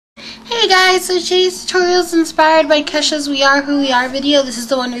guys, so today's tutorial is inspired by Kesha's We Are Who We Are video. This is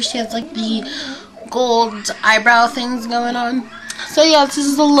the one where she has like the gold eyebrow things going on. So yeah, this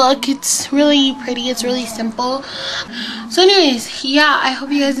is the look. It's really pretty. It's really simple. So anyways, yeah, I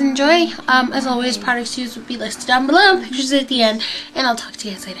hope you guys enjoy. As always, products used will be listed down below, pictures at the end, and I'll talk to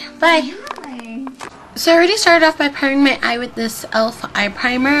you guys later. Bye! So I already started off by priming my eye with this e.l.f. eye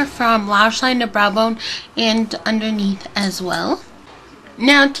primer from lash line to brow bone and underneath as well.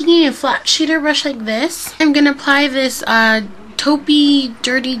 Now, taking a flat shader brush like this, I'm going to apply this taupey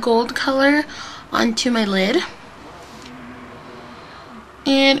dirty gold color onto my lid.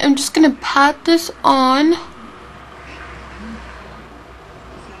 And I'm just going to pat this on.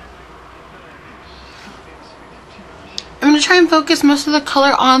 I'm going to try and focus most of the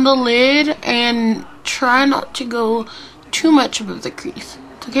color on the lid and try not to go too much above the crease.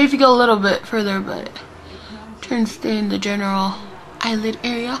 It's okay if you go a little bit further, but try and stay in the general eyelid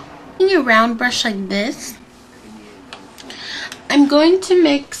area. Using a round brush like this, I'm going to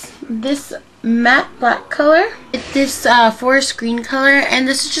mix this matte black color with this forest green color, and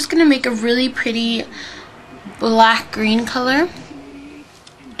this is just going to make a really pretty black green color.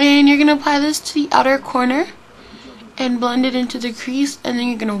 And you're going to apply this to the outer corner and blend it into the crease, and then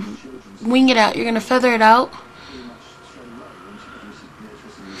you're going to wing it out. You're going to feather it out.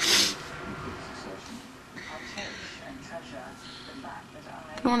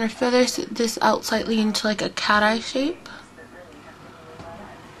 You want to feather this out slightly into like a cat eye shape.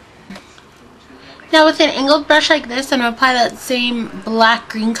 Now with an angled brush like this, I'm going to apply that same black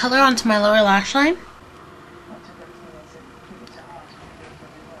green color onto my lower lash line.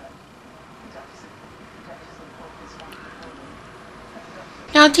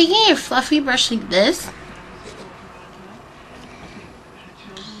 Now taking a fluffy brush like this,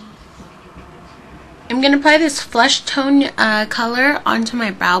 I'm going to apply this flesh tone color onto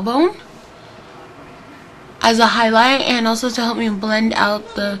my brow bone as a highlight, and also to help me blend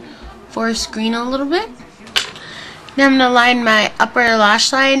out the forest green a little bit. Now I'm going to line my upper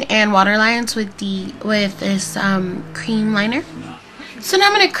lash line and water lines with this cream liner. So now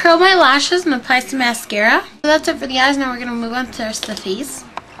I'm going to curl my lashes and apply some mascara. So that's it for the eyes. Now we're going to move on to the rest of the face.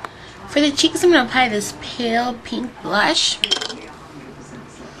 For the cheeks, I'm going to apply this pale pink blush.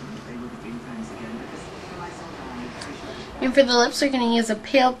 And for the lips, we're going to use a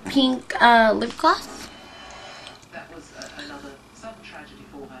pale pink lip gloss.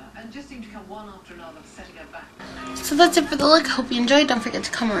 So that's it for the look. Hope you enjoyed. Don't forget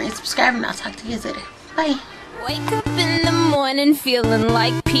to comment, rate, subscribe, and I'll talk to you guys later. Bye. Wake up in the morning feeling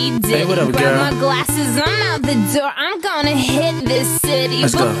like P. Diddy. Hey, what up, girl? Grab my glasses, I'm out the door. I'm gonna hit this city.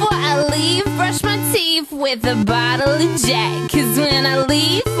 Before I leave, brush my teeth with a bottle of Jack. Cause when I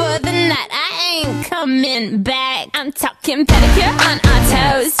leave for the night, I ain't coming back. I'm talking pedicure on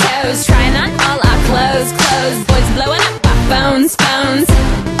our toes.